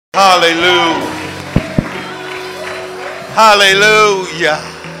Hallelujah. Hallelujah.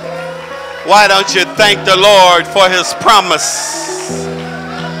 Why don't you thank the Lord for his promise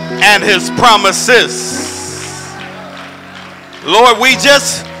and his promises? Lord, we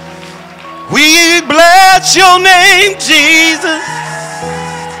bless your name, Jesus,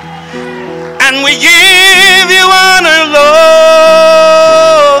 and we give you honor,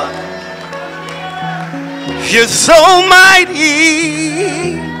 Lord. You're so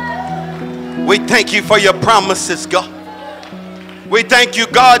mighty. We thank you for your promises, God. We thank you,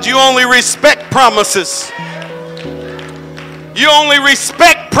 God, you only respect promises. You only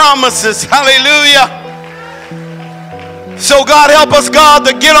respect promises. Hallelujah. So God, help us, God,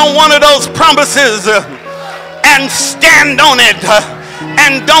 to get on one of those promises and stand on it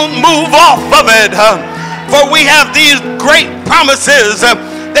and don't move off of it. For we have these great promises.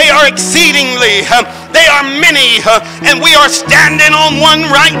 They are exceedingly, they are many, and we are standing on one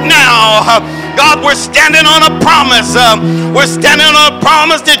right now. God, we're standing on a promise. We're standing on a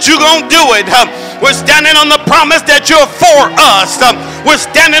promise that you're going to do it. We're standing on the promise that you're for us. We're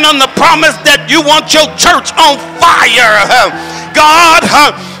standing on the promise that you want your church on fire. God,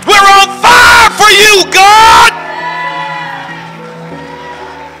 we're on fire for you, God.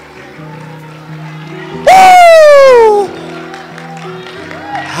 Woo!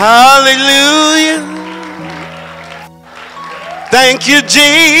 Hallelujah. Thank you,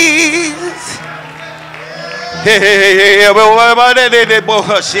 Jesus.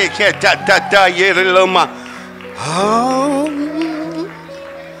 Oh,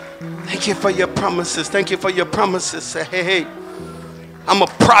 thank you for your promises. Thank you for your promises. Hey, I'm a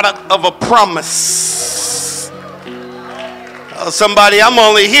product of a promise. Somebody, I'm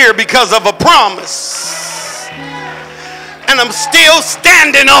only here because of a promise. And I'm still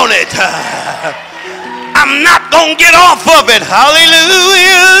standing on it. I'm not going to get off of it.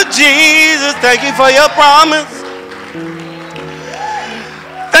 Hallelujah, Jesus. Thank you for your promise.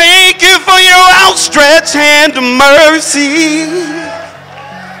 Thank you for your outstretched hand of mercy.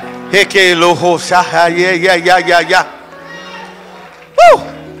 Woo.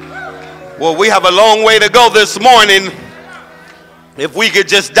 Well, we have a long way to go this morning. If we could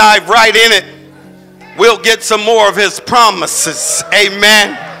just dive right in it, we'll get some more of his promises.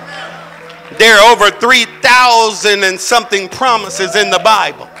 Amen. There are over 3,000 and something promises in the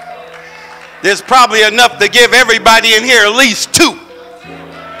Bible. There's probably enough to give everybody in here at least 2.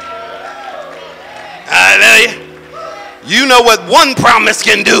 Hallelujah. You know what one promise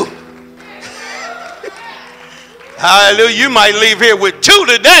can do. Hallelujah. You might leave here with 2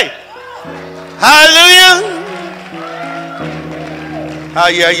 today. Hallelujah.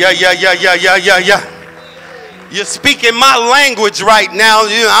 Yeah. You're speaking my language right now.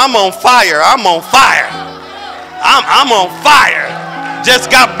 I'm on fire. I'm on fire. I'm on fire.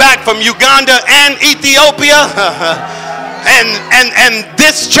 Just got back from Uganda and Ethiopia. and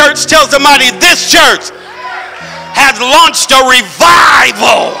this church, tell somebody, this church has launched a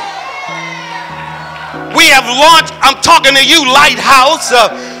revival. We have launched, I'm talking to you, Lighthouse.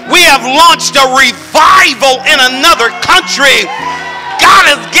 We have launched a revival in another country.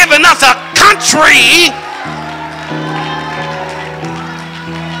 God has given us a country.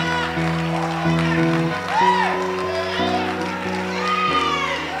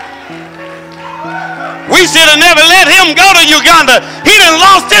 We should have never let him go to Uganda. He done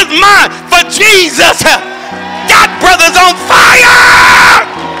lost his mind for Jesus. That brother's on fire.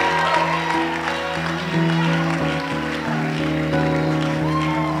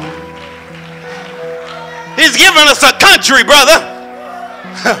 He's given us a country, brother.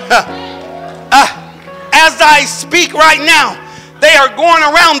 As I speak right now, they are going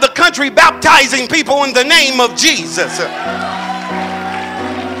around the country baptizing people in the name of Jesus.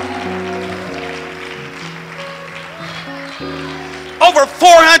 Over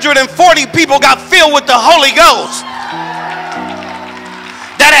 440 people got filled with the Holy Ghost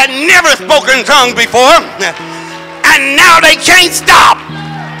that had never spoken tongues before, and now they can't stop.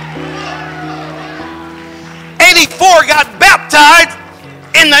 84 got baptized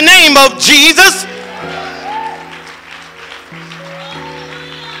in the name of Jesus.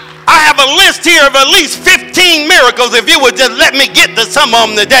 I have a list here of at least 15 miracles. If you would just let me get to some of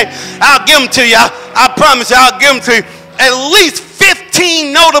them today, I'll give them to you. I promise you, I'll give them to you. At least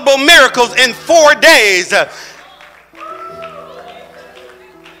 15 notable miracles in 4 days.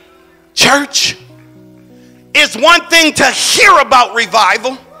 Church, it's one thing to hear about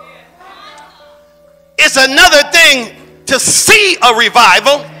revival. It's another thing to see a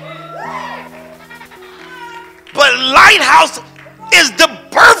revival. But Lighthouse is the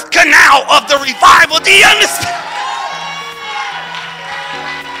birth canal of the revival. Do you understand?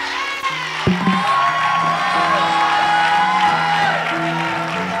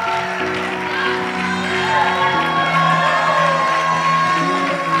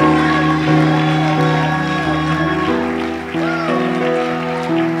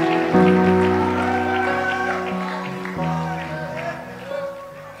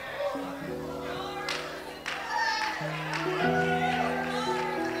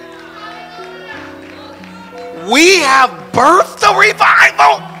 have birthed a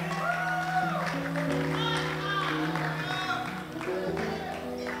revival.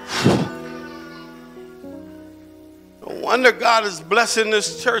 No wonder God is blessing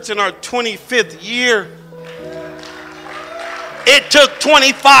this church in our 25th year. It took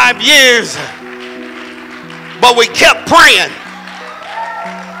 25 years, but we kept praying.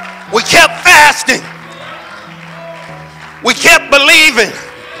 We kept fasting. We kept believing.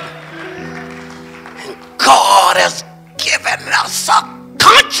 And God has given us a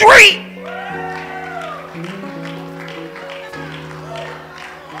country.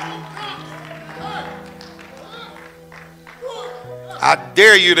 I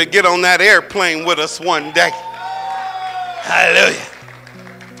dare you to get on that airplane with us one day. Hallelujah.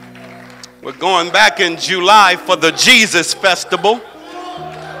 We're going back in July for the Jesus Festival.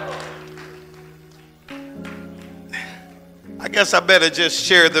 I guess I better just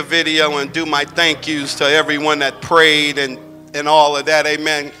share the video and do my thank yous to everyone that prayed and all of that.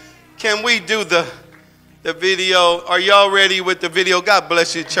 Amen. Can we do the video? Are y'all ready with the video? God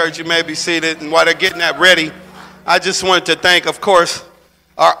bless you, church. You may be seated. And while they're getting that ready, I just wanted to thank, of course,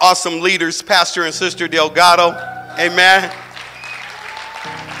 our awesome leaders, Pastor and Sister Delgado. Amen.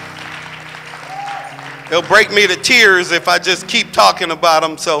 It'll break me to tears if I just keep talking about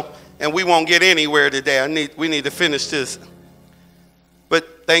them. And we won't get anywhere today. We need to finish this.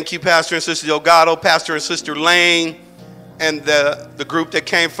 But thank you, Pastor and Sister Delgado, Pastor and Sister Lane, and the group that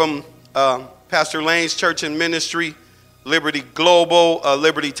came from Pastor Lane's church and ministry, Liberty Global,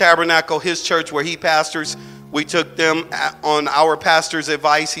 Liberty Tabernacle, his church where he pastors. We took them on our pastor's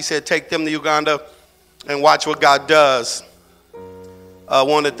advice. He said, take them to Uganda and watch what God does. I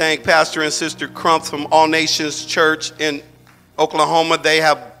want to thank Pastor and Sister Crump from All Nations Church in Oklahoma. They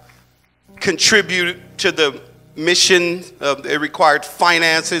have contributed to the mission. It required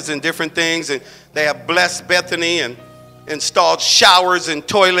finances and different things. And they have blessed Bethany and installed showers and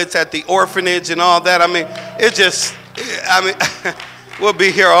toilets at the orphanage and all that. We'll be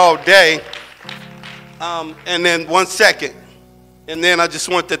here all day. And then one second. And then I just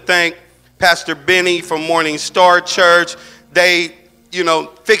want to thank Pastor Benny from Morning Star Church. They,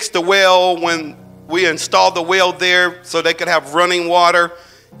 fixed the well when we installed the well there so they could have running water.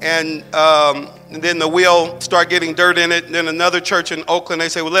 And then the well started getting dirt in it. And then another church in Oakland, they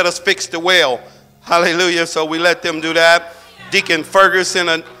said, well, let us fix the well. Hallelujah. So we let them do that. Deacon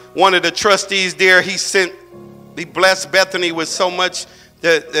Ferguson, one of the trustees there, he blessed Bethany with so much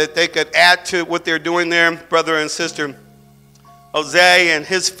that they could add to what they're doing there. Brother and Sister Jose and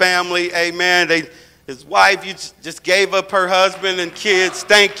his family, amen. His wife, you just gave up her husband and kids.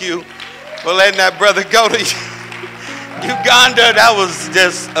 Thank you for letting that brother go to Uganda. That was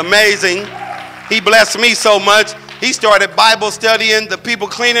just amazing. He blessed me so much. He started Bible studying, the people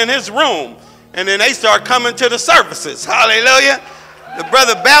cleaning his room. And then they start coming to the services. Hallelujah. The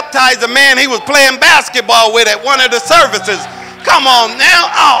brother baptized a man he was playing basketball with at one of the services. Come on now.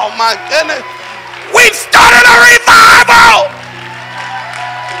 Oh, my goodness. We've started a revival.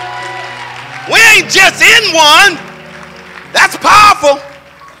 We ain't just in one. That's powerful.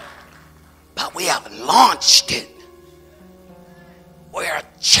 But we have launched it. We're a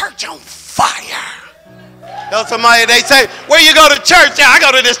church on fire. Tell somebody, they say, where you go to church? Yeah, I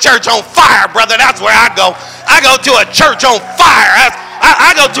go to this church on fire, brother. That's where I go. I go to a church on fire.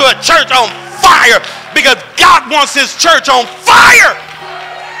 I go to a church on fire because God wants his church on fire.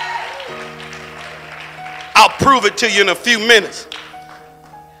 I'll prove it to you in a few minutes.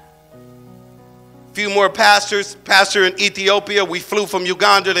 A few more pastors. Pastor in Ethiopia. We flew from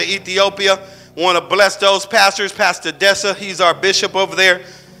Uganda to Ethiopia. Want to bless those pastors. Pastor Dessa, he's our bishop over there.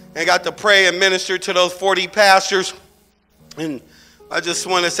 And got to pray and minister to those 40 pastors. And I just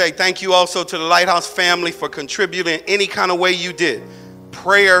want to say thank you also to the Lighthouse family for contributing any kind of way you did.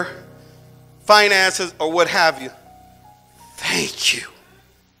 Prayer, finances, or what have you. Thank you.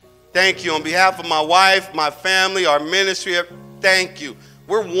 Thank you. On behalf of my wife, my family, our ministry, thank you.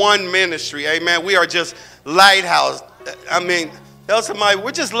 We're one ministry, amen. We are just Lighthouse. Tell somebody,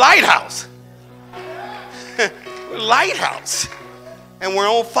 we're just Lighthouse. We're Lighthouse. And we're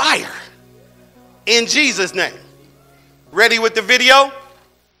on fire. In Jesus' name. Ready with the video?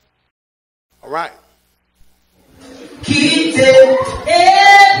 All right.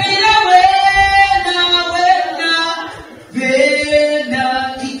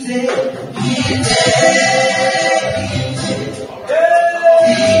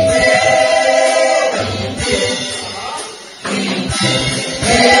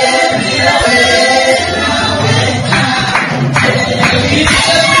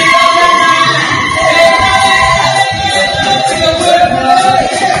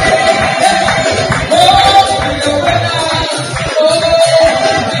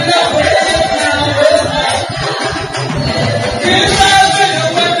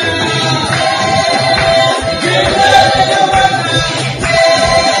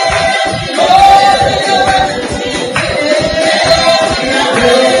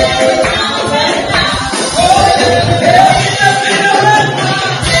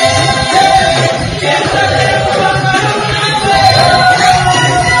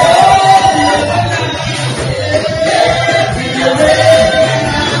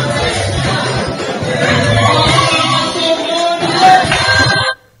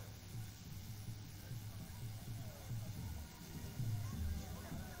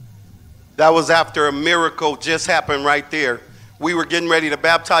 That was after a miracle just happened right there. We were getting ready to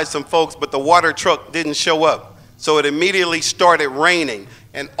baptize some folks, but the water truck didn't show up. So it immediately started raining.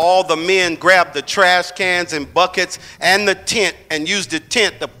 And all the men grabbed the trash cans and buckets and the tent and used the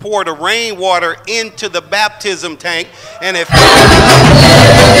tent to pour the rainwater into the baptism tank. And it filled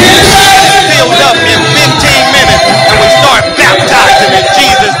up in 15 minutes. And we start baptizing in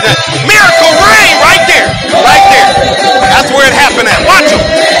Jesus' name. Miracle rain right there. Right there. That's where it happened at. Watch them.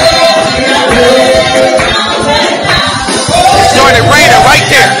 It started raining right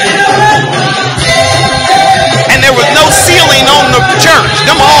there. And there was no ceiling on the church.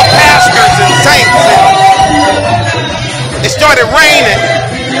 Them all pastors and saints. It started raining,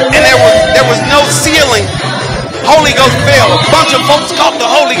 and there was no ceiling. Holy Ghost fell. A bunch of folks caught the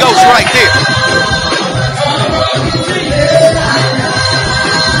Holy Ghost right there.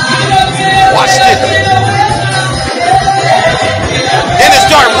 Watch this. Then it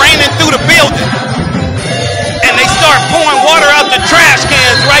started raining through the building, and they started pouring water out the trash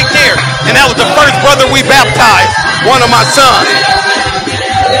cans right there. And that was the first brother we baptized, one of my sons.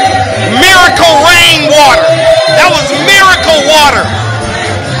 Miracle rain water. That was miracle water.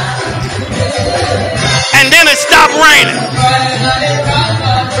 And then it stopped raining.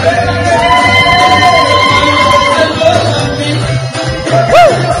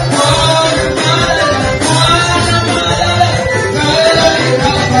 Woo!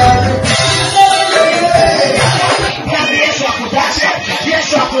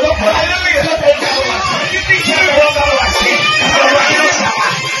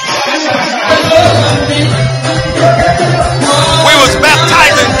 We was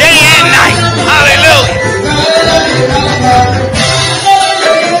baptizing day and night. Hallelujah.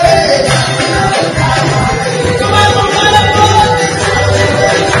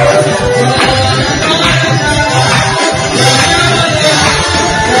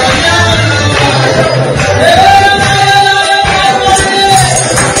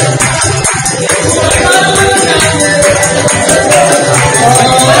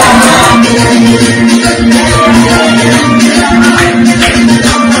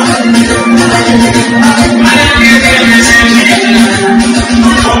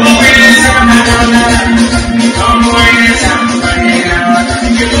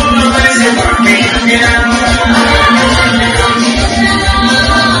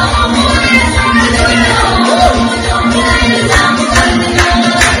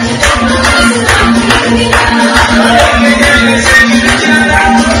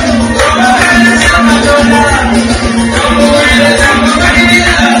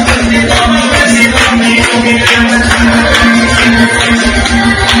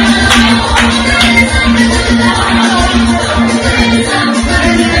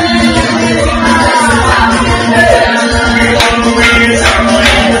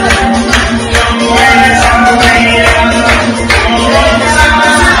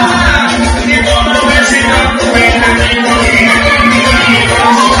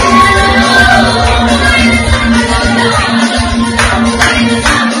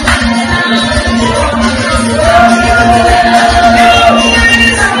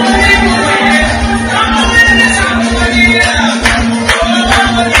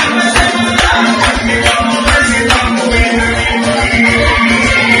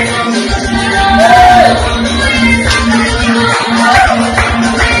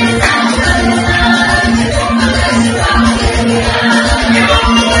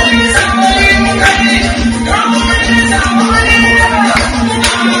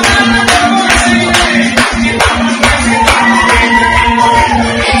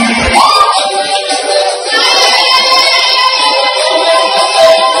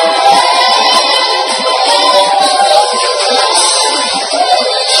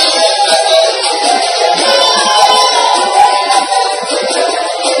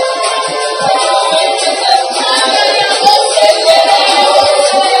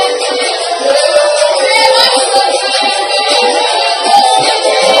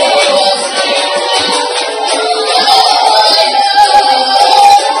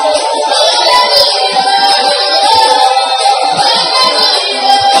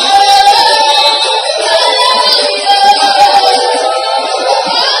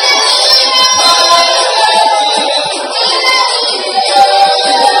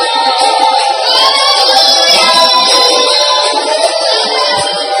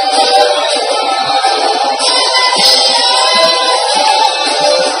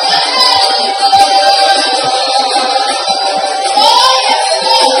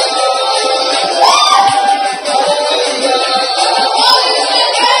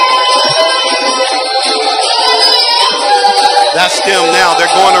 them now. They're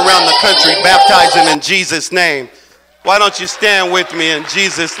going around the country baptizing in Jesus' name. Why don't you stand with me in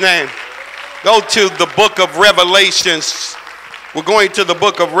Jesus' name? Go to the book of Revelations. We're going to the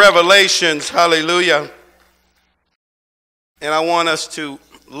book of Revelations. Hallelujah. And I want us to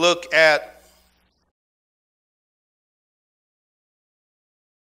look at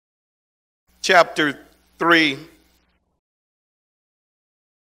chapter 3.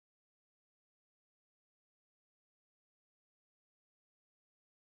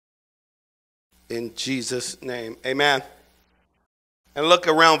 In Jesus' name, amen. And look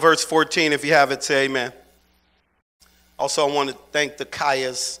around verse 14. If you have it, say amen. Also, I want to thank the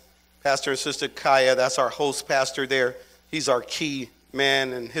Kayas, Pastor and Sister Kaya. That's our host pastor there. He's our key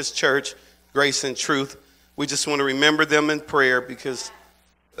man in his church, Grace and Truth. We just want to remember them in prayer because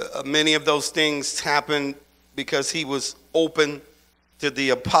many of those things happened because he was open to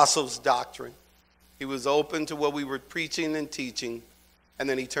the apostles' doctrine. He was open to what we were preaching and teaching. And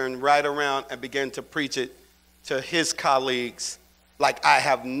then he turned right around and began to preach it to his colleagues like I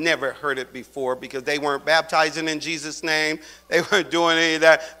have never heard it before, because they weren't baptizing in Jesus' name. They weren't doing any of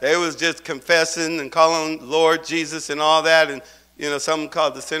that. They was just confessing and calling Lord Jesus and all that. And, you know, something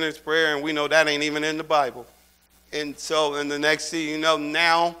called the sinner's prayer, and we know that ain't even in the Bible. And so, and the next thing you know,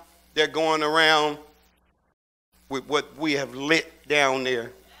 now they're going around with what we have lit down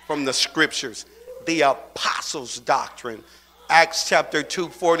there from the scriptures, the apostles' doctrine. Acts chapter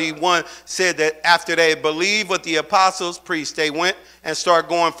 2:41 said that after they believed what the apostles preached, they went and started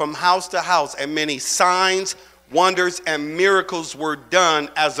going from house to house, and many signs, wonders, and miracles were done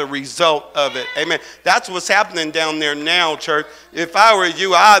as a result of it. Amen. That's what's happening down there now, church. If I were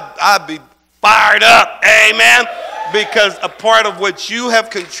you, I'd be fired up. Amen. Because a part of what you have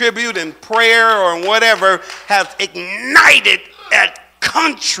contributed in prayer or whatever has ignited a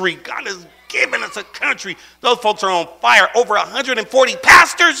country. God is giving us a country. Those folks are on fire. Over 140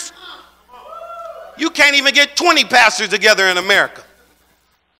 pastors. You can't even get 20 pastors together in America.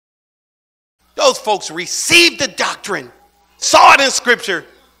 Those folks received the doctrine, saw it in scripture,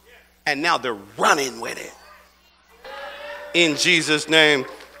 and now they're running with it. In Jesus' name.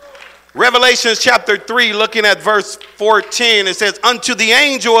 Revelation chapter 3, looking at verse 14, it says, unto the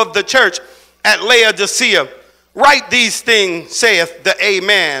angel of the church at Laodicea, write these things, saith the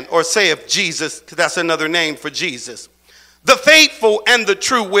Amen, or saith Jesus, that's another name for Jesus. The faithful and the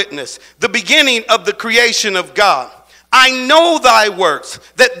true witness, the beginning of the creation of God. I know thy works,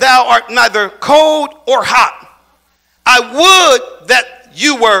 that thou art neither cold or hot. I would that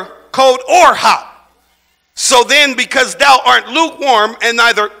you were cold or hot. So then, because thou art lukewarm and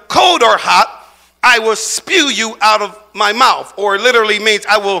neither cold or hot, I will spew you out of my mouth. Or literally means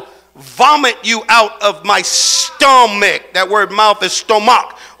I will vomit you out of my stomach. That word mouth is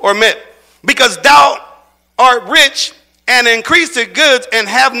stomach or mit. Because thou art rich and increaseth goods and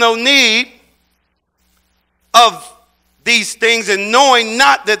have no need of these things, and knowing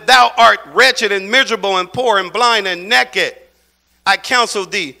not that thou art wretched and miserable and poor and blind and naked, I counsel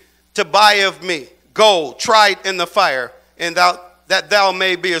thee to buy of me gold tried in the fire, and that thou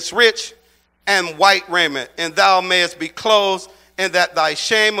mayest be rich, and white raiment, and thou mayest be clothed, and that thy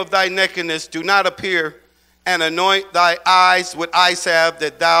shame of thy nakedness do not appear, and anoint thy eyes with eye salve,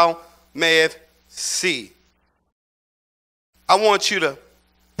 that thou mayest see. I want you to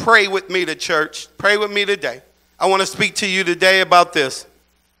pray with me to church. Pray with me today. I want to speak to you today about this.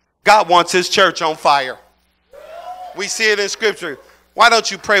 God wants his church on fire. We see it in scripture. Why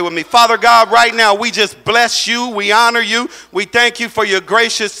don't you pray with me? Father God, right now, we just bless you. We honor you. We thank you for your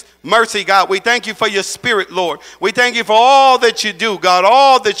gracious mercy, God. We thank you for your spirit, Lord. We thank you for all that you do, God,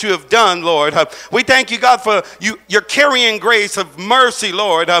 all that you have done, Lord. We thank you, God, for your carrying grace of mercy,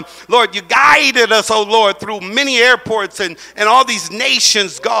 Lord. Lord, you guided us, oh Lord, through many airports and all these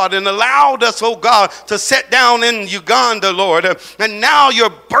nations, God, and allowed us, oh God, to sit down in Uganda, Lord. And now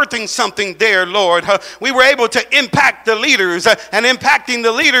you're birthing something there, Lord. We were able to impact the leaders, and impacting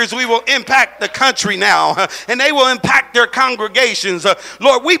the leaders, we will impact the country now, and they will impact their congregations.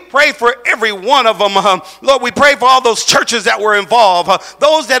 Lord, we pray for every one of them. Lord, we pray for all those churches that were involved,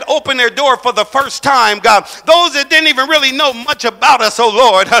 those that opened their door for the first time, God, those that didn't even really know much about us, oh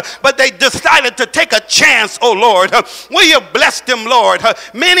Lord, but they decided to take a chance, oh Lord. Will you bless them, Lord?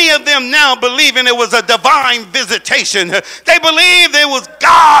 Many of them now believing it was a divine visitation. They believed it was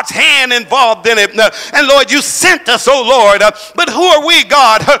God God's hand involved in it. And Lord, you sent us, oh Lord. But who are we,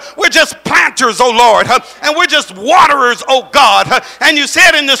 God? We're just planters, oh Lord. And we're just waterers, oh God. And you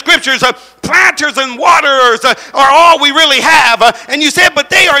said in the scriptures, planters and waterers are all we really have. And you said,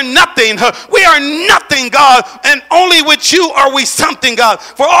 but they are nothing. We are nothing, God. And only with you are we something, God.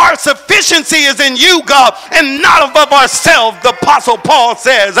 For our sufficiency is in you, God, and not above ourselves, the Apostle Paul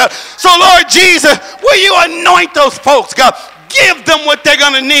says. So, Lord Jesus, will you anoint those folks, God? Give them what they're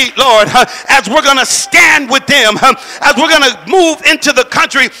going to need, Lord, as we're going to stand with them, as we're going to move into the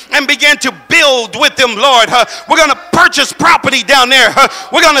country and begin to build with them, Lord. We're going to purchase property down there.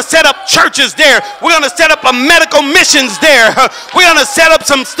 We're going to set up churches there. We're going to set up a medical missions there. We're going to set up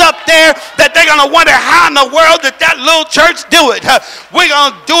some stuff there that they're going to wonder how in the world did that little church do it. We're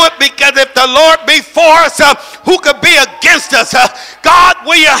going to do it because if the Lord be for us, who could be against us? God,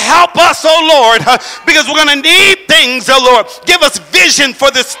 will you help us, oh Lord, because we're going to need things, oh Lord. Give us vision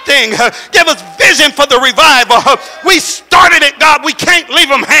for this thing. Give us vision for the revival. We started it, God. We can't leave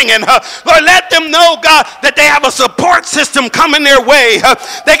them hanging. Lord, let them know, God, that they have a support system coming their way.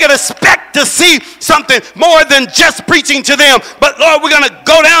 They can expect to see something more than just preaching to them. But, Lord, we're going to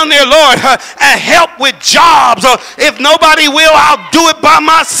go down there, Lord, and help with jobs. If nobody will, I'll do it by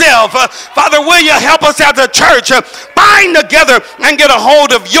myself. Father, will you help us as a church bind together and get a hold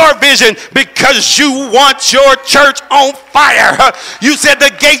of your vision because you want your church on fire. You said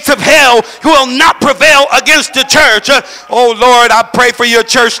the gates of hell will not prevail against the church. Oh Lord, I pray for your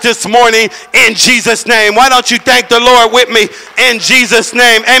church this morning in Jesus' name. Why don't you thank the Lord with me in Jesus'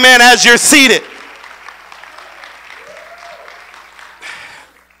 name? Amen. As you're seated.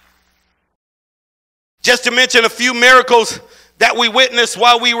 Just to mention a few miracles that we witnessed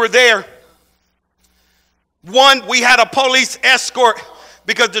while we were there. One, we had a police escort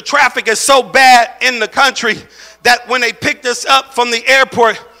because the traffic is so bad in the country that when they picked us up from the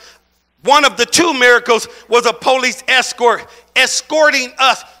airport, one of the two miracles was a police escort escorting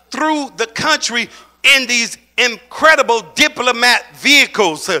us through the country in these incredible diplomat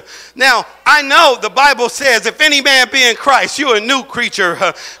vehicles. Now, I know the Bible says, if any man be in Christ, you're a new creature.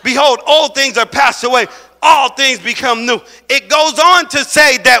 Behold, old things are passed away. All things become new. It goes on to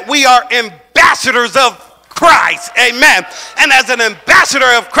say that we are ambassadors of Christ, amen. And as an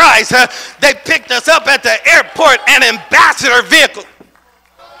ambassador of Christ, they picked us up at the airport, an ambassador vehicle.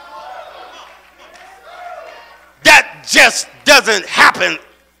 That just doesn't happen,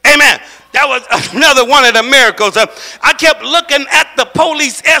 amen. That was another one of the miracles. I kept looking at the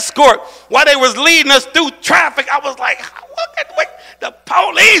police escort while they was leading us through traffic. I was like, wait, the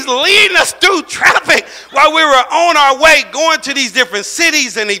police leading us through traffic while we were on our way going to these different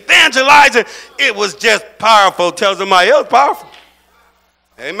cities and evangelizing. It was just powerful. Tell somebody else powerful.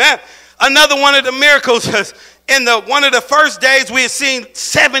 Amen. Another one of the miracles is in one of the first days we had seen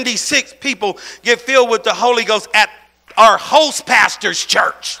 76 people get filled with the Holy Ghost at our host pastor's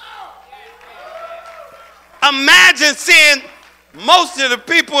church. Imagine seeing most of the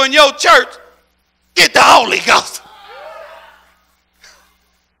people in your church get the Holy Ghost.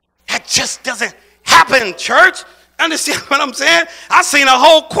 That just doesn't happen, church. Understand what I'm saying? I've seen a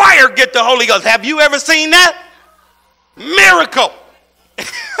whole choir get the Holy Ghost. Have you ever seen that? Miracle.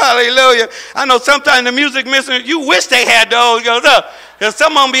 Hallelujah. I know sometimes the music minister, you wish they had the Holy Ghost. Because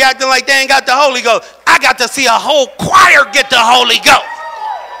some of them be acting like they ain't got the Holy Ghost. I got to see a whole choir get the Holy Ghost.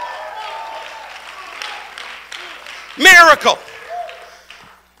 Miracle.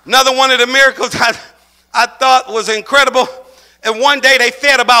 Another one of the miracles I thought was incredible. And one day they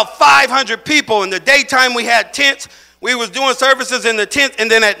fed about 500 people. In the daytime we had tents. We was doing services in the tent. And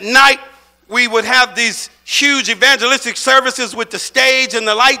then at night we would have these huge evangelistic services with the stage and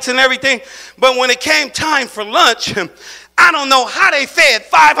the lights and everything. But when it came time for lunch, I don't know how they fed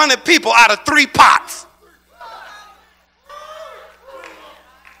 500 people out of 3 pots.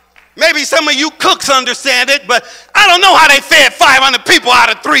 Maybe some of you cooks understand it, but I don't know how they fed 500 people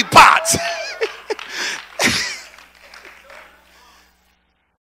out of 3 pots.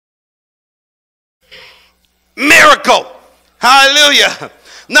 Miracle. Hallelujah.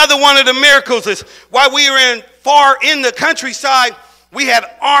 Another one of the miracles is while we were far in the countryside, we had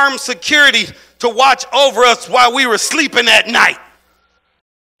armed security to watch over us while we were sleeping at night.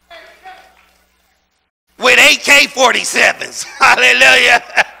 With AK-47s. Hallelujah.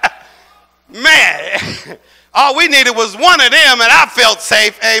 Man, all we needed was one of them and I felt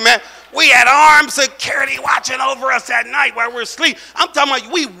safe. Amen. We had armed security watching over us at night while we're asleep. I'm talking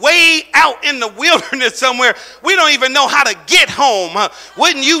about we way out in the wilderness somewhere. We don't even know how to get home.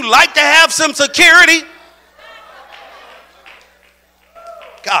 Wouldn't you like to have some security?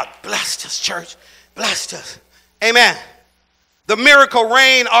 God blessed us, church. Blessed us. Amen. The miracle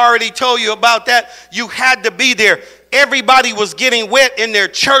rain, I already told you about that. You had to be there. Everybody was getting wet in their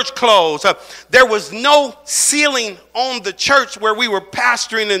church clothes. There was no ceiling on the church where we were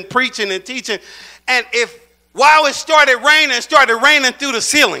pastoring and preaching and teaching. And while it started raining through the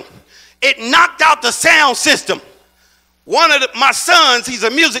ceiling, it knocked out the sound system. One of my sons, he's a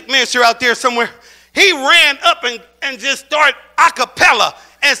music minister out there somewhere, he ran up and just started a cappella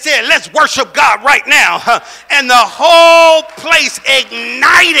and said, let's worship God right now. And the whole place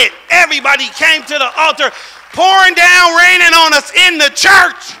ignited. Everybody came to the altar, pouring down, raining on us in the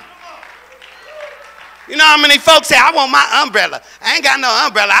church. You know how many folks say, I want my umbrella. I ain't got no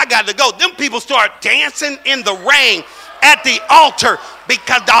umbrella. I got to go. Them people start dancing in the rain at the altar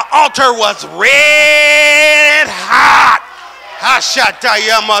because the altar was red hot.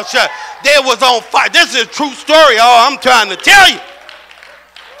 There was on fire. This is a true story. Oh, I'm trying to tell you.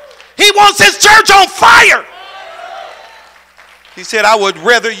 He wants his church on fire. He said, I would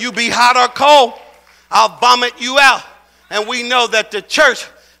rather you be hot or cold. I'll vomit you out. And we know that the church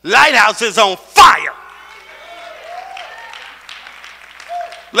lighthouse is on fire.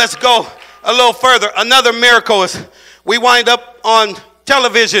 Let's go a little further. Another miracle is we wind up on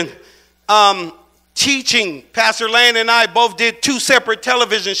television teaching. Pastor Lane and I both did 2 separate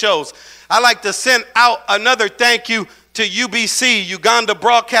television shows. I like to send out another thank you to UBC, Uganda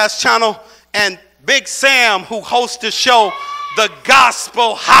Broadcast Channel, and Big Sam, who hosts the show, The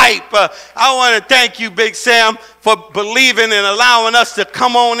Gospel Hype. I want to thank you, Big Sam, for believing and allowing us to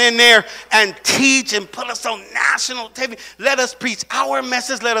come on in there and teach and put us on national TV. Let us preach our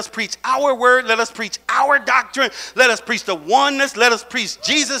message. Let us preach our word. Let us preach our doctrine. Let us preach the oneness. Let us preach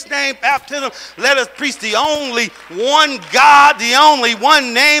Jesus' name, baptism. Let us preach the only one God, the only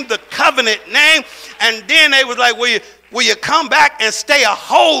one name, the covenant name. And then they was like, will you come back and stay a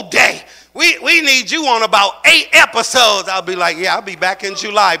whole day? We need you on about 8 episodes. I'll be like, yeah, I'll be back in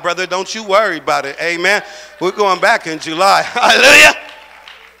July, brother. Don't you worry about it. Amen. We're going back in July. Hallelujah.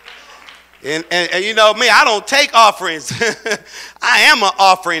 And you know me, I don't take offerings. I am an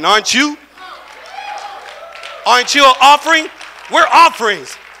offering, aren't you? Aren't you an offering? We're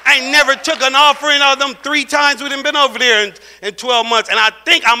offerings. I ain't never took an offering of them 3 times. We done been over there in 12 months. And I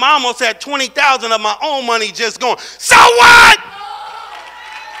think I'm almost at 20,000 of my own money just going, so what?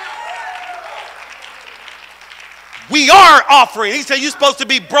 We are offering. He said you're supposed to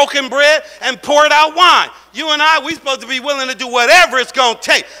be broken bread and poured out wine. You and I, we're supposed to be willing to do whatever it's going to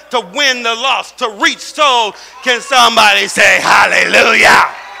take to win the lost, to reach souls. Can somebody say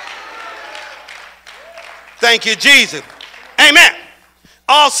hallelujah? Thank you, Jesus. Amen.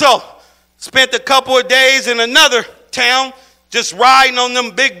 Also, spent a couple of days in another town just riding on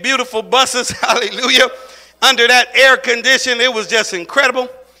them big, beautiful buses. Hallelujah. Under that air condition, it was just incredible.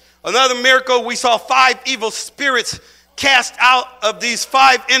 Another miracle, we saw 5 evil spirits cast out of these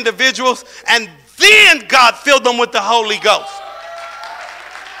 5 individuals, and then God filled them with the Holy Ghost.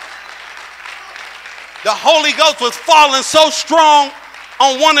 The Holy Ghost was falling so strong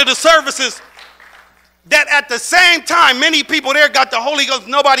on one of the services that at the same time, many people there got the Holy Ghost.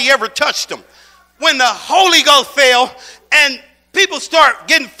 Nobody ever touched them. When the Holy Ghost fell and people start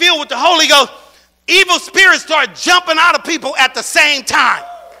getting filled with the Holy Ghost, evil spirits start jumping out of people at the same time.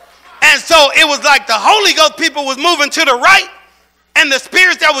 And so it was like the Holy Ghost people was moving to the right, and the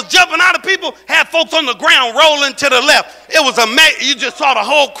spirits that was jumping out of people had folks on the ground rolling to the left. It was amazing. You just saw the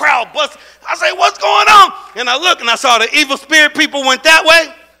whole crowd bust. I say, what's going on? And I looked and I saw the evil spirit people went that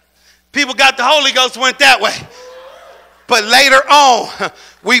way. People got the Holy Ghost went that way. But later on,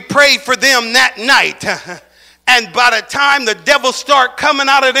 we prayed for them that night. And by the time the devil started coming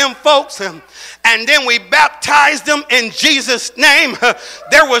out of them folks, and then we baptized them in Jesus' name.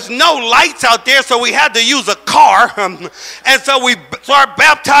 There was no lights out there, so we had to use a car. And so we started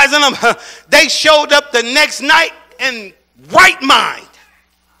baptizing them. They showed up the next night in right mind.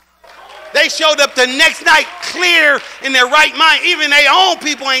 They showed up the next night clear in their right mind. Even their own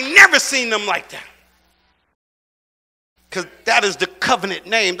people ain't never seen them like that. Because that is the covenant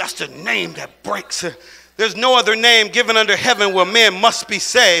name. That's the name that breaks. There's no other name given under heaven where men must be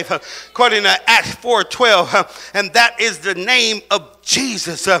saved, according to Acts 4:12, and that is the name of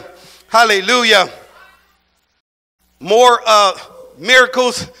Jesus. Hallelujah. More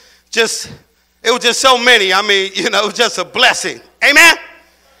miracles, it was just so many. I mean, it was just a blessing. Amen.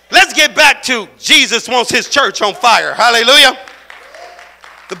 Let's get back to Jesus wants his church on fire. Hallelujah.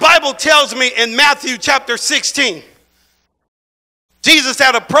 The Bible tells me in Matthew chapter 16, Jesus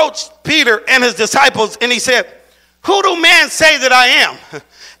had approached Peter and his disciples, and he said, who do men say that I am?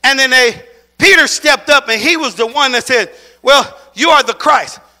 And then Peter stepped up, and he was the one that said, well, you are the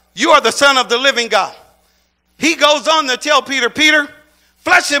Christ. You are the Son of the living God. he goes on to tell Peter, Peter,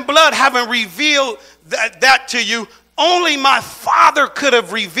 flesh and blood haven't revealed that to you. Only my Father could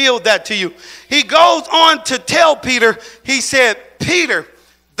have revealed that to you. He goes on to tell Peter, he said, Peter,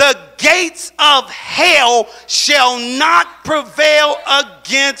 the gates of hell shall not prevail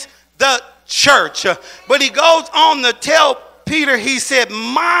against the church. But he goes on to tell Peter, he said,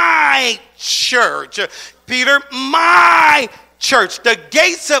 my church. Peter, my church. The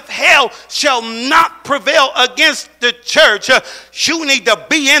gates of hell shall not prevail against the church. You need to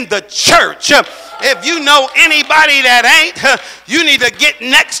be in the church. If you know anybody that ain't, you need to get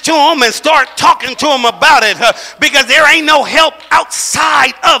next to them and start talking to them about it, because there ain't no help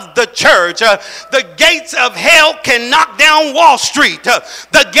outside of the church. The gates of hell can knock down Wall Street.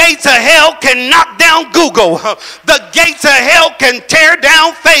 The gates of hell can knock down Google. The gates of hell can tear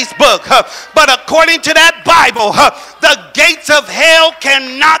down Facebook. But according to that Bible, the gates of hell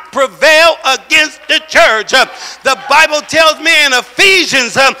cannot prevail against the church. The Bible tells me in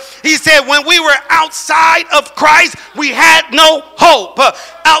Ephesians, he said, when we were outside of Christ, we had no hope.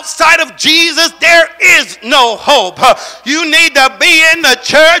 Outside of Jesus, there is no hope. You need to be in the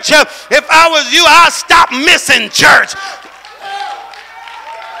church. If I was you, I'd stop missing church.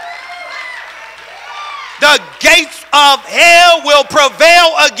 The gates of hell will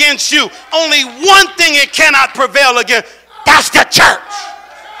prevail against you. Only one thing it cannot prevail against. That's the church.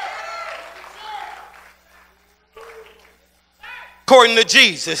 According to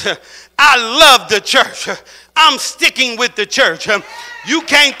Jesus, I love the church. I'm sticking with the church. You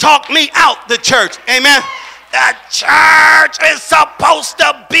can't talk me out the church. Amen. The church is supposed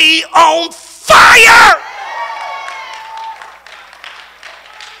to be on fire.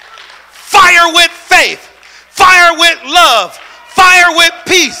 Fire with faith. Fire with love. Fire with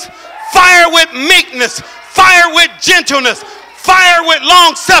peace. Fire with meekness. Fire with gentleness. Fire with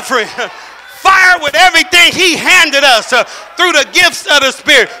long suffering. Fire with everything he handed us through the gifts of the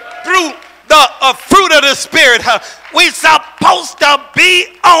Spirit, through the fruit of the Spirit. We're supposed to be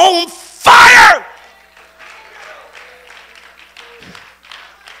on fire.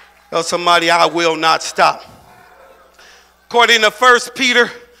 Tell somebody, I will not stop. According to 1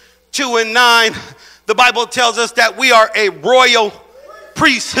 Peter 2:9, the Bible tells us that we are a royal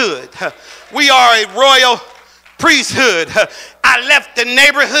priesthood. We are a royal priesthood. I left the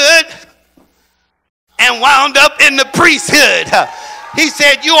neighborhood and wound up in the priesthood. He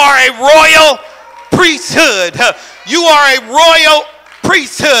said, you are a royal priesthood. You are a royal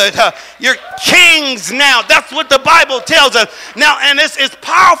priesthood. You're kings now. That's what the Bible tells us. Now, and this is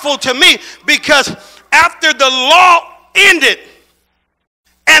powerful to me, because after the law ended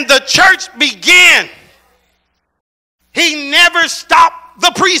and the church began, he never stopped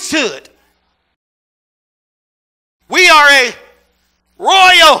the priesthood. We are a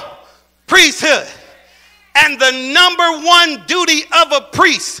royal priesthood. And the number one duty of a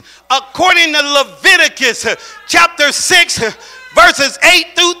priest, according to Leviticus chapter 6, verses 8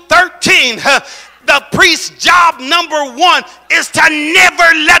 through 13, the priest's job number one is to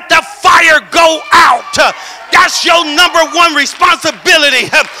never let the fire go out. That's your number one responsibility.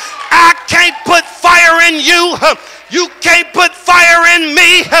 I can't put fire in you. You can't put fire in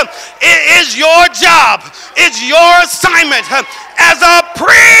me. It is your job. It's your assignment as a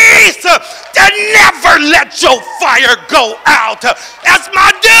priest to never let your fire go out. That's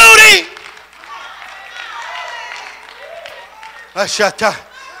my duty.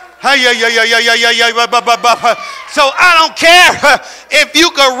 So I don't care if you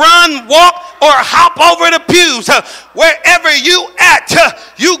can run, walk, or hop over the pews. Wherever you at,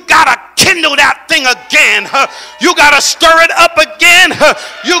 you gotta kindle that thing again. You gotta stir it up again.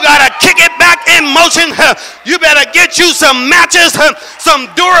 You gotta kick it back in motion. You better get you some matches,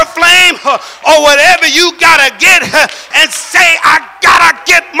 some Duraflame, or whatever you gotta get, and say, I gotta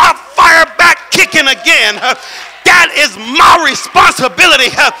get my fire back kicking again. That is my responsibility.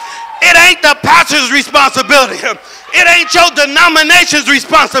 It ain't the pastor's responsibility. It ain't your denomination's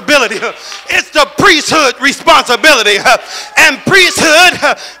responsibility. It's the priesthood responsibility. And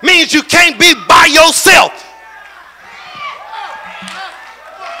priesthood means you can't be by yourself.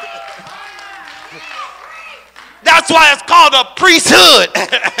 That's why it's called a priesthood.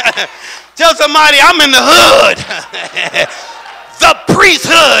 Tell somebody, I'm in the hood. The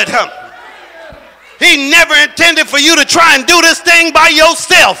priesthood. He never intended for you to try and do this thing by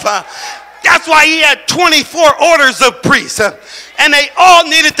yourself. That's why he had 24 orders of priests. And they all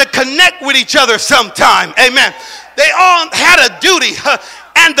needed to connect with each other sometime. Amen. They all had a duty.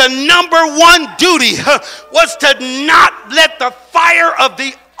 And the number one duty was to not let the fire of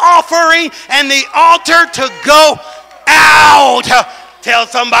the offering and the altar to go out. Tell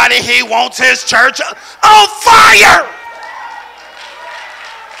somebody he wants his church on fire.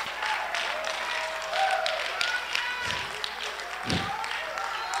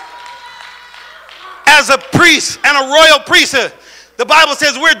 As a priest and a royal priesthood, the Bible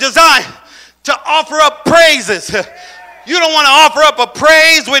says we're designed to offer up praises. You don't want to offer up a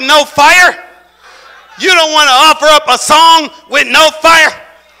praise with no fire. You don't want to offer up a song with no fire.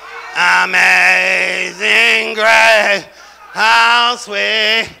 Amazing grace, how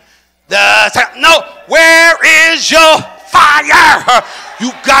sweet the sound. No, where is your fire?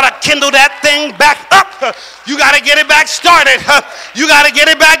 You got to kindle that thing back up. You got to get it back started. You got to get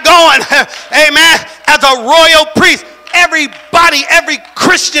it back going. Amen. As a royal priest, everybody, every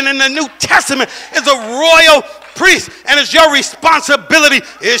Christian in the New Testament is a royal priest, and it's your responsibility,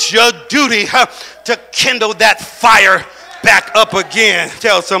 it's your duty to kindle that fire back up again.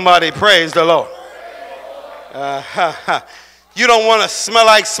 Tell somebody, praise the Lord. You don't want to smell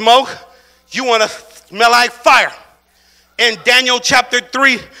like smoke. You want to smell like fire. In Daniel chapter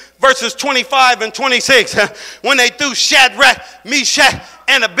 3, verses 25 and 26, when they threw Shadrach, Meshach,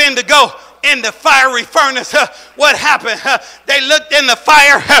 and Abednego in the fiery furnace, what happened? They looked in the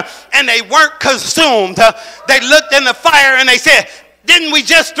fire and they weren't consumed. They looked in the fire and they said, didn't we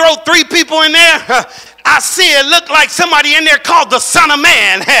just throw 3 people in there? I see it look like somebody in there called the Son of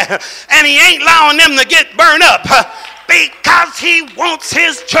Man, and he ain't allowing them to get burned up because he wants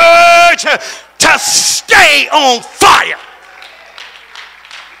his church to stay on fire.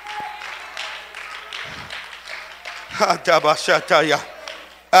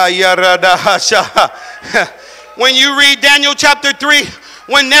 When you read Daniel chapter 3,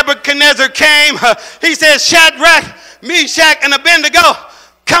 when Nebuchadnezzar came, he says, Shadrach, Meshach, and Abednego,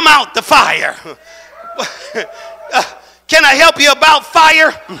 come out the fire. Can I help you about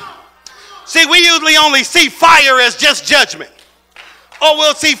fire? See, we usually only see fire as just judgment. Or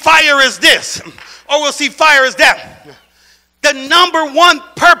we'll see fire as this. Or we'll see fire as that. The number one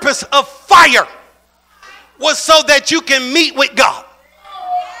purpose of fire was so that you can meet with God.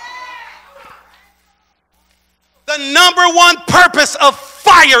 The number one purpose of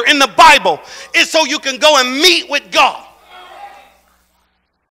fire in the Bible is so you can go and meet with God.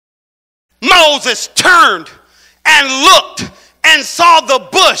 Moses turned and looked and saw the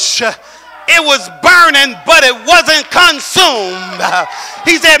bush. It was burning, but it wasn't consumed.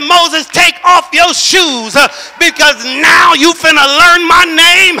 He said, Moses, take off your shoes because now you finna learn my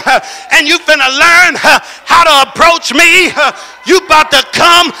name and you finna learn how to approach me. You about to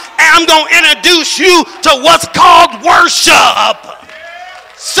come and I'm going to introduce you to what's called worship.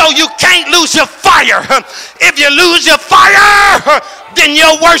 So you can't lose your fire. If you lose your fire, then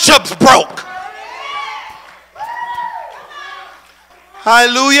your worship's broke.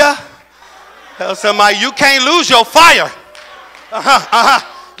 Hallelujah. Tell somebody, you can't lose your fire.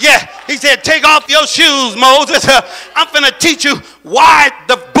 Yeah, he said, take off your shoes, Moses. I'm finna teach you why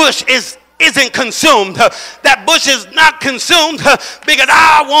the bush isn't consumed. That bush is not consumed because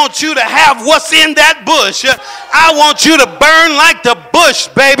I want you to have what's in that bush. I want you to burn like the bush,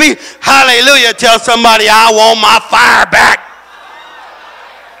 baby. Hallelujah. Tell somebody, I want my fire back.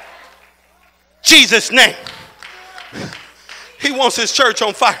 Jesus' name. He wants his church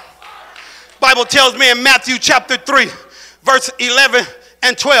on fire. Bible tells me in Matthew chapter 3, verse 11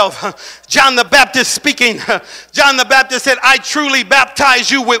 and 12, John the Baptist speaking. John the Baptist said, I truly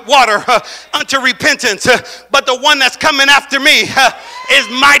baptize you with water unto repentance, but the one that's coming after me is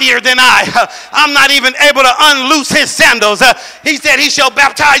mightier than I. I'm not even able to unloose his sandals. He said he shall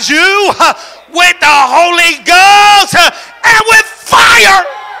baptize you with the Holy Ghost and with fire.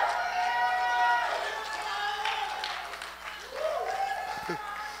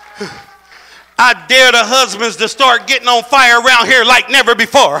 I dare the husbands to start getting on fire around here like never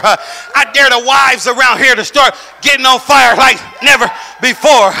before. I dare the wives around here to start getting on fire like never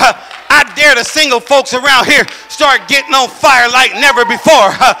before. I dare the single folks around here start getting on fire like never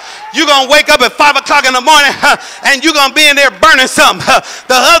before. You're going to wake up at 5 o'clock in the morning and you're going to be in there burning something.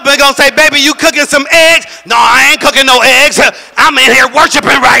 The husband going to say, baby, you cooking some eggs? No, I ain't cooking no eggs. I'm in here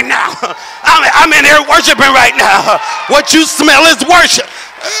worshiping right now. I'm in here worshiping right now. What you smell is worship.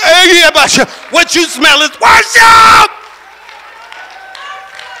 What you smell is worship.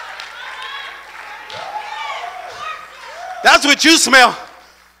 That's what you smell.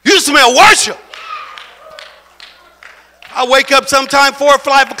 You smell worship. I wake up sometime 4 or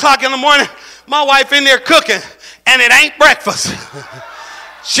 5 o'clock in the morning. My wife in there cooking, and it ain't breakfast.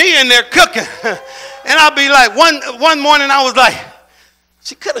 She in there cooking, and I'll be like, one morning I was like,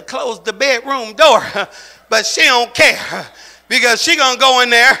 she could have closed the bedroom door, but she don't care. Because she gonna go in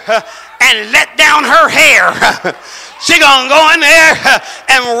there and let down her hair. She gonna go in there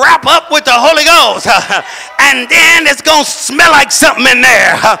and wrap up with the Holy Ghost. And then it's gonna smell like something in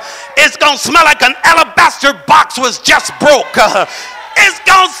there. It's gonna smell like an alabaster box was just broke. It's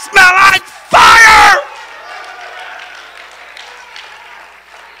gonna smell like fire.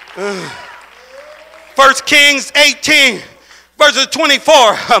 1 Kings 18, verses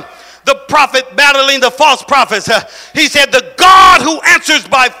 24. The prophet battling the false prophets. He said, the God who answers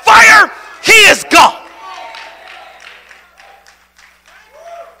by fire, he is God.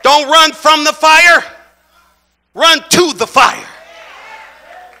 Don't run from the fire. Run to the fire.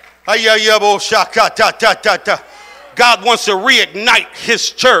 God wants to reignite his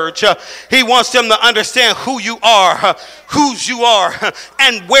church. He wants them to understand who you are, whose you are,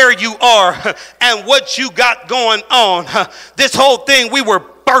 and where you are, and what you got going on. This whole thing, we were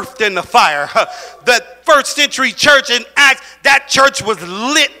birthed in the fire. The first century church in Acts, that church was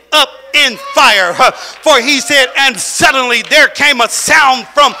lit up in fire. For he said, and suddenly there came a sound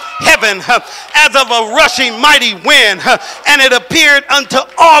from heaven as of a rushing mighty wind, and it appeared unto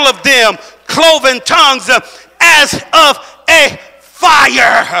all of them cloven tongues as of a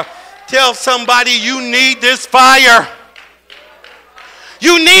fire. Tell somebody you need this fire.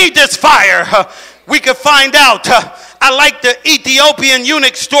 You need this fire. We could find out. I like the Ethiopian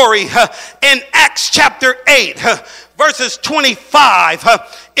eunuch story in Acts chapter 8, verses 25.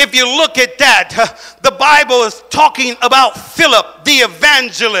 If you look at that, the Bible is talking about Philip, the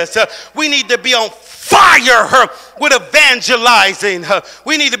evangelist. We need to be on fire with evangelizing.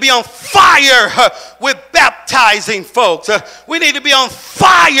 We need to be on fire with baptizing folks. We need to be on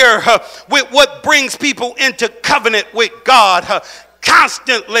fire with what brings people into covenant with God.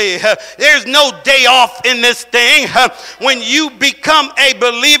 Constantly. There's no day off in this thing. When you become a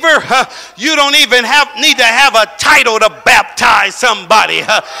believer, you don't even need to have a title to baptize somebody.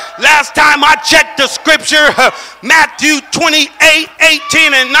 Last time I checked the scripture, Matthew 28,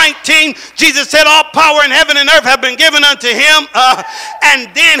 18 and 19, Jesus said all power in heaven and earth have been given unto him. And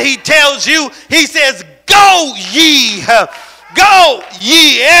then he tells you, he says, go ye. Go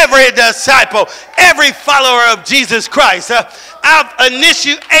ye, every disciple, every follower of Jesus Christ. I've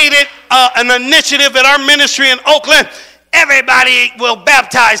initiated an initiative at our ministry in Oakland. Everybody will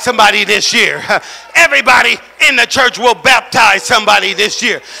baptize somebody this year. Everybody in the church will baptize somebody this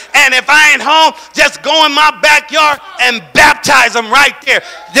year. And if I ain't home, just go in my backyard and baptize them right there.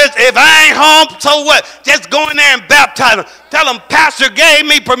 Just, if I ain't home, so what? Just go in there and baptize them. Tell them, Pastor gave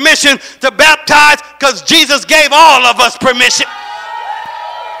me permission to baptize because Jesus gave all of us permission.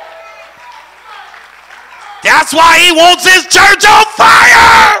 That's why he wants his church on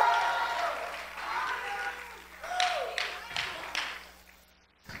fire.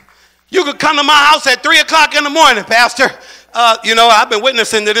 You could come to my house at 3 o'clock in the morning, Pastor. I've been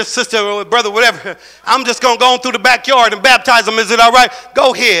witnessing to this sister or brother, whatever. I'm just going to go on through the backyard and baptize them. Is it all right?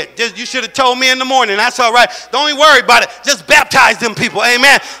 Go ahead. You should have told me in the morning. That's all right. Don't even worry about it. Just baptize them people.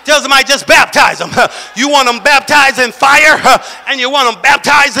 Amen. Tell somebody, just baptize them. You want them baptized in fire and you want them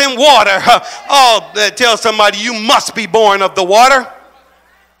baptized in water. Tell somebody, you must be born of the water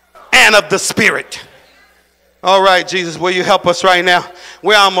and of the Spirit. All right, Jesus, will you help us right now?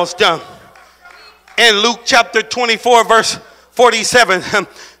 We're almost done. In Luke chapter 24, verse 47,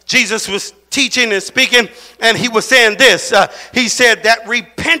 Jesus was teaching and speaking, and he was saying this. He said that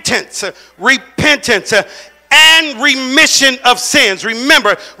repentance and remission of sins.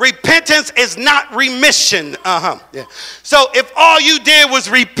 Remember, repentance is not remission. Yeah. So if all you did was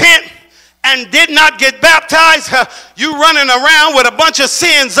repent and did not get baptized, you running around with a bunch of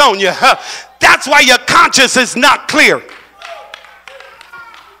sins on you. That's why your conscience is not clear.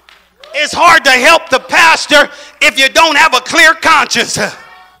 It's hard to help the pastor if you don't have a clear conscience.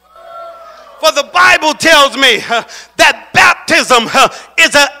 For the Bible tells me that baptism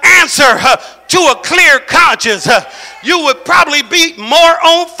is an answer to a clear conscience. You would probably be more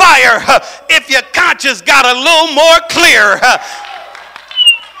on fire if your conscience got a little more clear.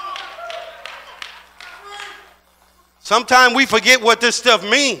 Sometimes we forget what this stuff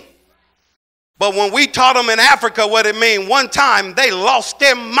means. But when we taught them in Africa what it means, one time they lost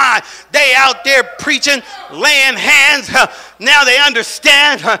their mind. They out there preaching, laying hands. Now they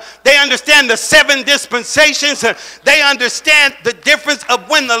understand. They understand the 7 dispensations. They understand the difference of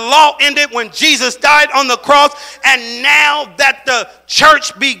when the law ended, when Jesus died on the cross, and now that the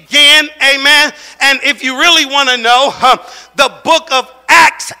church began. Amen. And if you really want to know, the book of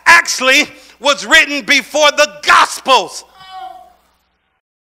Acts actually was written before the Gospels.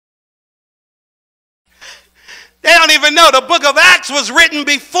 They don't even know the book of Acts was written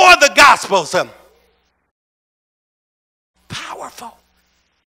before the Gospels. Powerful.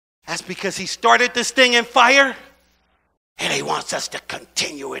 That's because he started this thing in fire And he wants us to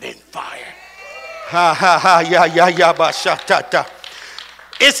continue it in fire. Ha ha ha, ya ya ya ba sha ta ta.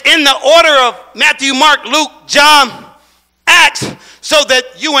 It's in the order of Matthew, Mark, Luke, John, Acts, so that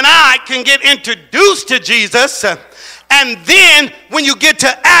you and I can get introduced to Jesus. And then when you get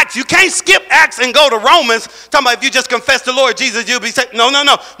to Acts, you can't skip Acts and go to Romans. Talking about if you just confess the Lord Jesus, you'll be saved.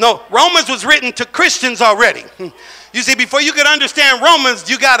 No. Romans was written to Christians already. You see, before you could understand Romans,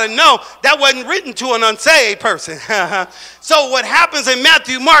 you got to know that wasn't written to an unsaved person. So what happens in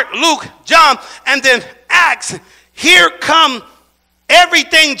Matthew, Mark, Luke, John, and then Acts, here come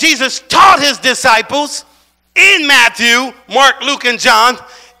everything Jesus taught his disciples in Matthew, Mark, Luke, and John.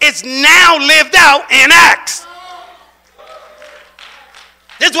 It's now lived out in Acts.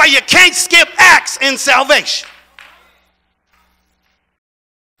 This is why you can't skip Acts in salvation,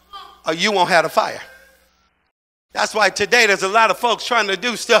 or you won't have the fire. That's why today there's a lot of folks trying to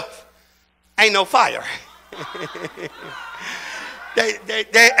do stuff. Ain't no fire.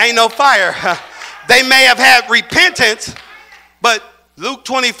 they ain't no fire. They may have had repentance, but Luke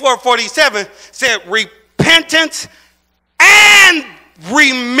 24:47 said repentance and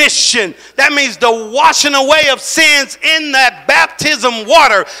remission. That means the washing away of sins in that baptism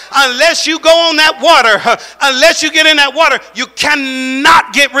water. Unless you go on that water, unless you get in that water, you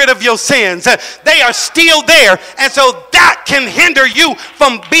cannot get rid of your sins. They are still there. And so that can hinder you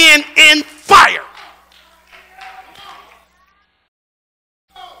from being in fire.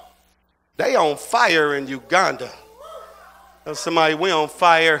 They on fire in Uganda. Tell somebody, we on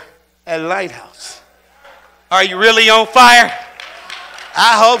fire at Lighthouse. Are you really on fire?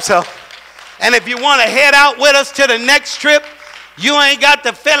 I hope so. And if you want to head out with us to the next trip, you ain't got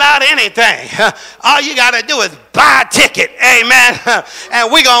to fill out anything. All you got to do is buy a ticket. Amen. And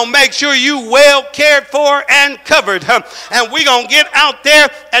we're going to make sure you well cared for and covered. And we're going to get out there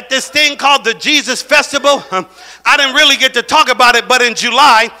at this thing called the Jesus Festival. I didn't really get to talk about it, but in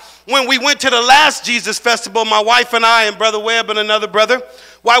July, when we went to the last Jesus Festival, my wife and I and Brother Webb and another brother,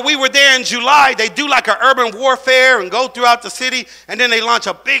 while we were there in July, they do like an urban warfare and go throughout the city, and then they launch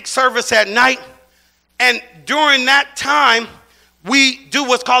a big service at night. And during that time, we do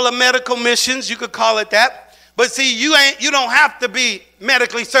what's called a medical missions. You could call it that. But see, you don't have to be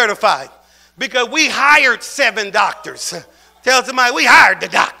medically certified, because we hired 7 doctors. Tell somebody, we hired the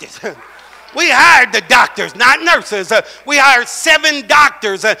doctors. We hired the doctors, not nurses. We hired 7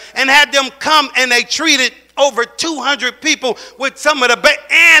 doctors and had them come, and they treated over 200 people with some of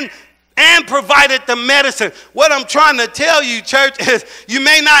the and provided the medicine. What I'm trying to tell you, church, is you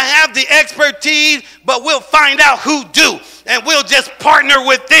may not have the expertise, but we'll find out who do, and we'll just partner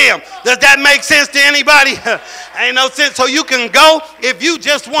with them. Does that make sense to anybody? Ain't no sense. So you can go if you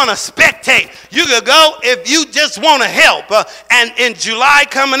just want to spectate. You can go if you just want to help. And in July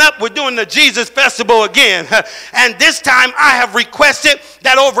coming up, we're doing the Jesus Festival again. And this time I have requested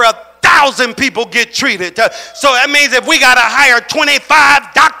that over 1,000 people get treated. So that means if we got to hire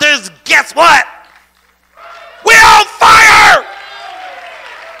 25 doctors, guess what? We're on fire!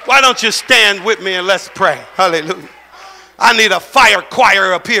 Why don't you stand with me and let's pray? Hallelujah. I need a fire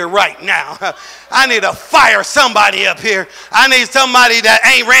choir up here right now. I need to fire somebody up here. I need somebody that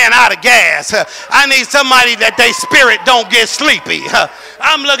ain't ran out of gas. I need somebody that their spirit don't get sleepy.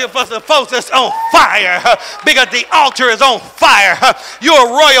 I'm looking for some folks that's on fire, because the altar is on fire. You're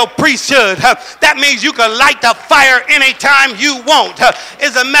a royal priesthood. That means you can light the fire anytime you want.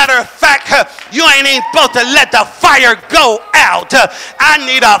 As a matter of fact, you ain't even supposed to let the fire go out. I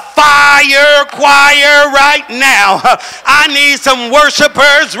need a fire choir right now. I need some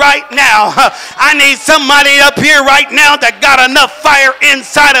worshipers right now. I need somebody up here right now that got enough fire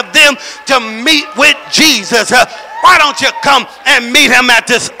inside of them to meet with Jesus. Why don't you come and meet him at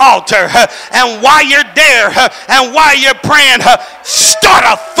this altar? And while you're there and while you're praying, start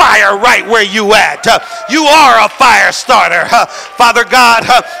a fire right where you at. You are a fire starter. Father God,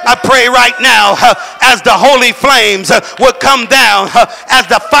 I pray right now as the holy flames would come down, as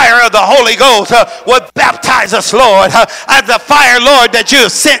the fire of the Holy Ghost would baptize us, Lord, as the fire, Lord, that you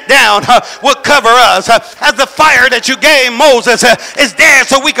sent down would cover us, as the fire that you gave Moses is there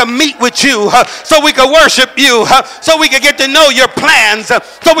so we can meet with you, so we can worship you, so we can get to know your plans,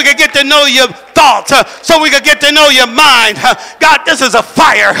 so we can get to know your thoughts, so we can get to know your mind. God, this is a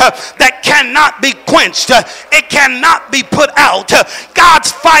fire that cannot be quenched. It cannot be put out.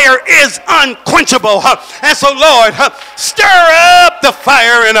 God's fire is unquenchable. And so, Lord, stir up the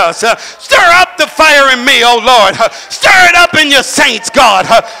fire in us. Stir up the fire in me, oh Lord. Stir it up in your saints, God.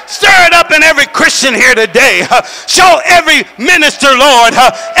 Stir it up in every Christian here today. Show every minister, Lord,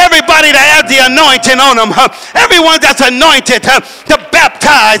 everybody that has the anointing on them, everyone that's anointed to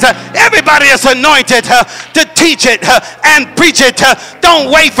baptize, everybody that's just anointed to teach it and preach it.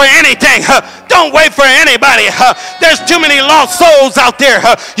 Don't wait for anything. Don't wait for anybody. There's too many lost souls out there.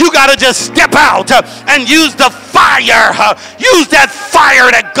 You got to just step out and use the fire. Use that fire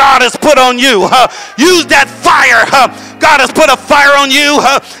that God has put on you. Use that fire. God has put a fire on you.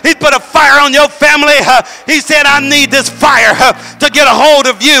 He's put a fire on your family. He said, I need this fire to get a hold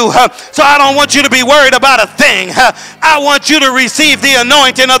of you. So I don't want you to be worried about a thing. I want you to receive the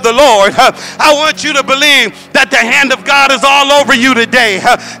anointing of the Lord. I want you to believe that the hand of God is all over you today.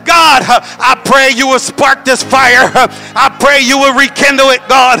 God, I pray you will spark this fire. I pray you will rekindle it,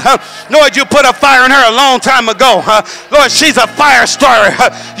 God. Lord, you put a fire in her a long time ago. Lord, she's a fire starter.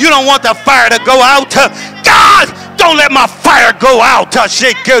 You don't want the fire to go out. God, don't let my fire go out. I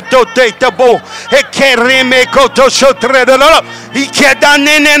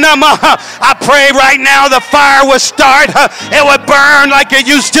pray right now the fire will start. It would burn like it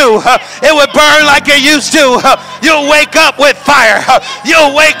used to. It would burn like it used to. You'll wake up with fire.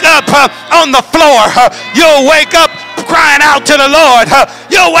 You'll wake up on the floor. You'll wake up crying out to the Lord.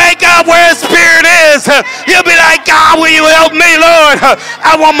 You'll wake up where His Spirit is. You'll be like, God, will you help me, Lord?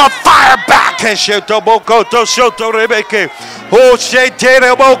 I want my fire back.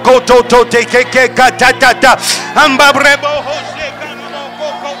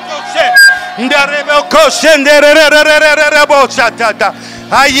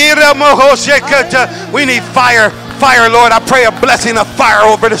 We need fire. Fire, Lord. I pray a blessing of fire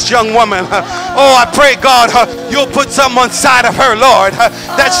over this young woman. Oh, I pray, God, you'll put something inside of her, Lord,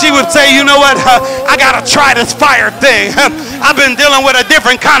 that she would say, you know what, I got to try this fire thing. I've been dealing with a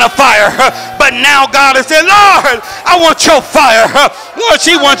different kind of fire, but now God has said, Lord, I want your fire. Lord,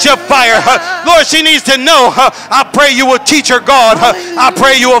 she wants your fire. Lord, she needs to know. I pray you will teach her, God. I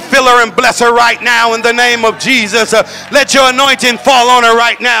pray you will fill her and bless her right now in the name of Jesus. Let your anointing fall on her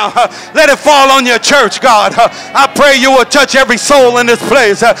right now. Let it fall on your church, God. I pray you will touch every soul in this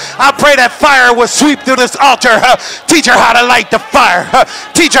place. I pray that fire will sweep through this altar. Teach her how to light the fire.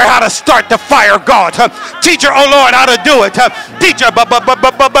 Teach her how to start the fire, God. Teach her, oh Lord, how to do it. Teach her,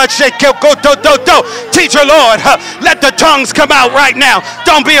 teach her, Lord. Let the tongues come out right now.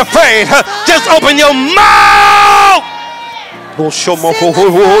 Don't be afraid. Just open your mouth.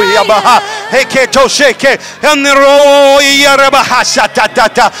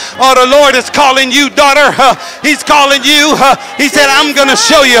 Oh, the Lord is calling you, daughter. He's calling you. He said, I'm going to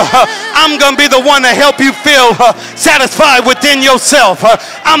show you. I'm going to be the one to help you feel satisfied within yourself.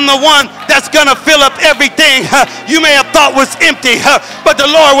 I'm the one that's going to fill up everything you may have thought was empty. But the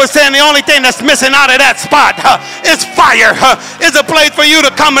Lord was saying the only thing that's missing out of that spot is fire. Is a place for you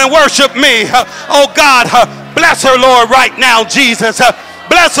to come and worship me. Oh, God. Bless her, Lord, right now, Jesus.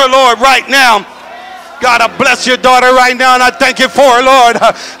 Bless her, Lord, right now. God, I bless your daughter right now, and I thank you for her, Lord.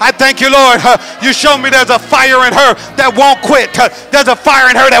 I thank you, Lord. You show me there's a fire in her that won't quit. There's a fire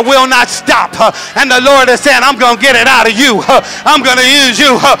in her that will not stop. And the Lord is saying, I'm going to get it out of you. I'm going to use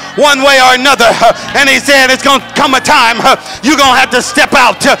you one way or another. And He said, it's going to come a time you're going to have to step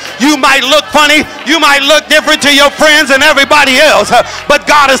out. You might look funny. You might look different to your friends and everybody else. But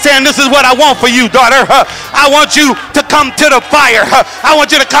God is saying, this is what I want for you, daughter. I want you to come to the fire. I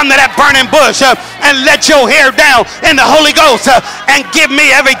want you to come to that burning bush and let your hair down in the Holy Ghost and give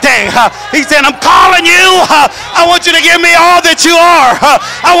me everything. He said, I'm calling you. I want you to give me all that you are.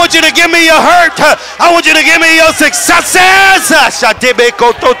 I want you to give me your hurt. I want you to give me your successes.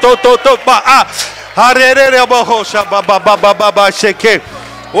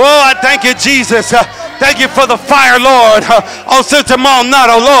 Oh, I thank you, Jesus. Thank you for the fire, Lord. Oh, Sister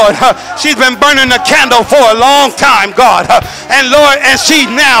Malnado, Lord. She's been burning the candle for a long time, God. And Lord, and she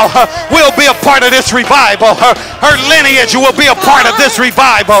now will be a part of this revival. Her lineage will be a part of this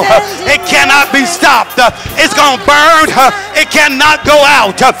revival. It cannot be stopped. It's going to burn. It cannot go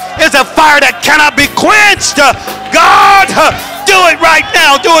out. It's a fire that cannot be quenched. God, do it right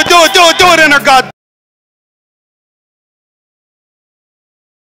now. Do it in her, God.